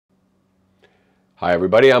Hi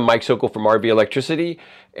everybody, I'm Mike Sokol from RVelectricity,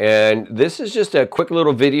 and this is just a quick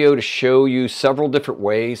little video to show you several different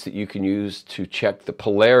ways that you can use to check the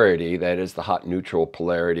polarity, that is the hot neutral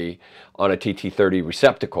polarity, on a TT-30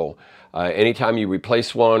 receptacle. Anytime you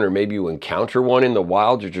replace one or maybe you encounter one in the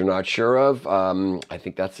wild that you're not sure of, I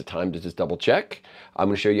think that's the time to just double check. I'm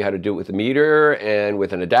going to show you how to do it with a meter and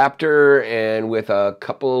with an adapter and with a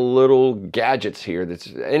couple of little gadgets here that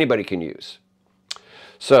anybody can use.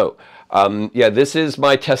 So, yeah, this is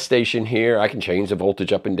my test station here. I can change the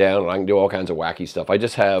voltage up and down, and I can do all kinds of wacky stuff. I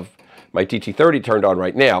just have my TT-30 turned on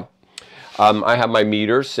right now. I have my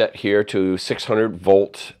meter set here to 600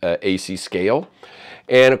 volt AC scale.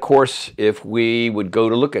 And of course, if we would go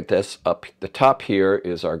to look at this, up the top here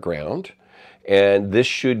is our ground. And this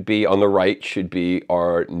should be, on the right, should be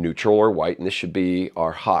our neutral or white, and this should be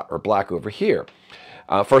our hot or black over here.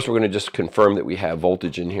 First, we're going to just confirm that we have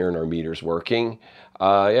voltage in here and our meter's working.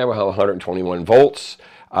 Yeah, we have 121 volts.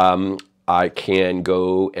 I can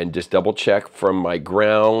go and just double check from my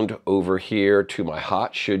ground over here to my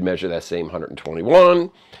hot, should measure that same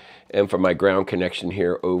 121. And from my ground connection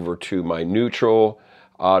here over to my neutral,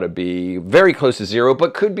 ought to be very close to zero,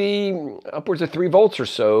 but could be upwards of 3 volts or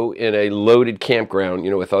so in a loaded campground,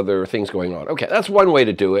 you know, with other things going on. Okay, that's one way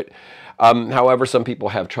to do it. However, some people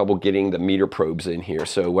have trouble getting the meter probes in here.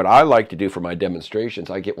 So what I like to do for my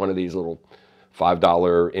demonstrations, I get one of these little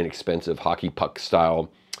 $5 inexpensive hockey puck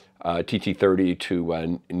style TT-30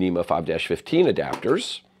 to NEMA 5-15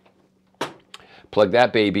 adapters. Plug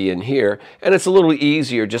that baby in here, and it's a little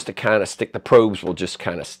easier just to kind of stick, the probes will just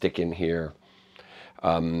kind of stick in here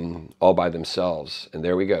all by themselves. And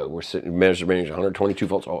there we go. We're sitting measuring 122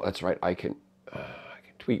 volts. Oh, that's right. I can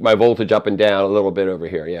tweak my voltage up and down a little bit over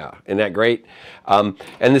here. Yeah, isn't that great? And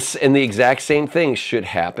the exact same thing should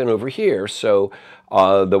happen over here. So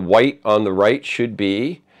the white on the right should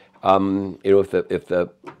be, you know, if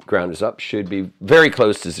the ground is up, should be very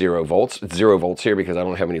close to 0 volts. It's 0 volts here because I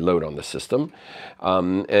don't have any load on the system.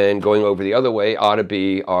 And going over the other way ought to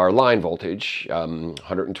be our line voltage,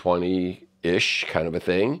 120-ish kind of a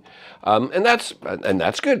thing. And that's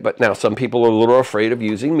good. But now some people are a little afraid of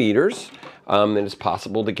using meters. And it's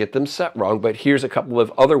possible to get them set wrong, but here's a couple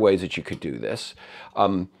of other ways that you could do this.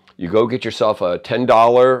 You go get yourself a $10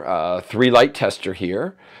 3-light tester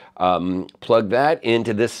here, plug that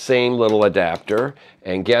into this same little adapter,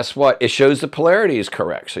 and guess what? It shows the polarity is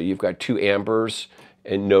correct. So you've got 2 amperes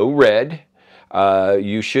and no red.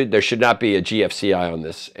 There should not be a GFCI on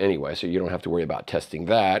this anyway, so you don't have to worry about testing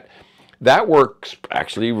that. That works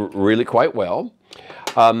actually really quite well.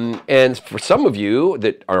 And for some of you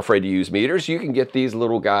that are afraid to use meters, you can get these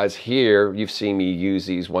little guys here. You've seen me use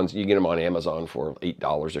these ones. You get them on Amazon for $8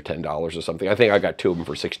 or $10 or something. I think I got 2 of them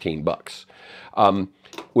for 16 bucks,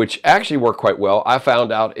 which actually work quite well. I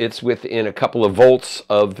found out it's within a couple of volts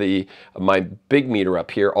of my big meter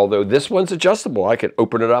up here, although this one's adjustable. I could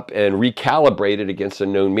open it up and recalibrate it against a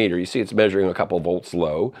known meter. You see it's measuring a couple of volts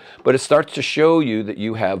low, but it starts to show you that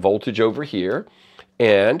you have voltage over here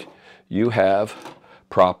and you have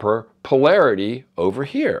proper polarity over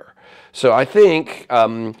here. So I think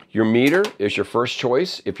your meter is your first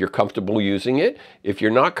choice if you're comfortable using it. If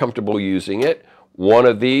you're not comfortable using it, one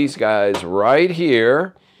of these guys right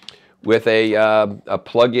here with a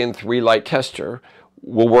plug-in 3-light tester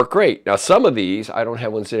will work great. Now some of these, I don't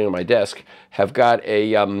have one sitting on my desk, have got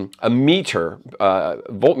a meter,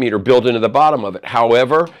 voltmeter built into the bottom of it.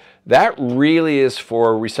 However, that really is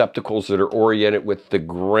for receptacles that are oriented with the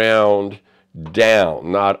ground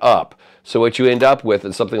down, not up. So what you end up with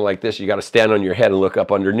is something like this. You got to stand on your head and look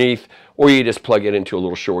up underneath, or you just plug it into a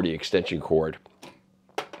little shorty extension cord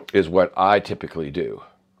is what I typically do.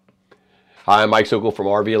 Hi, I'm Mike Sokol from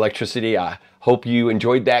RVelectricity. I hope you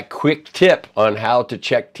enjoyed that quick tip on how to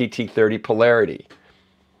check TT-30 polarity.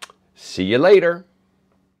 See you later.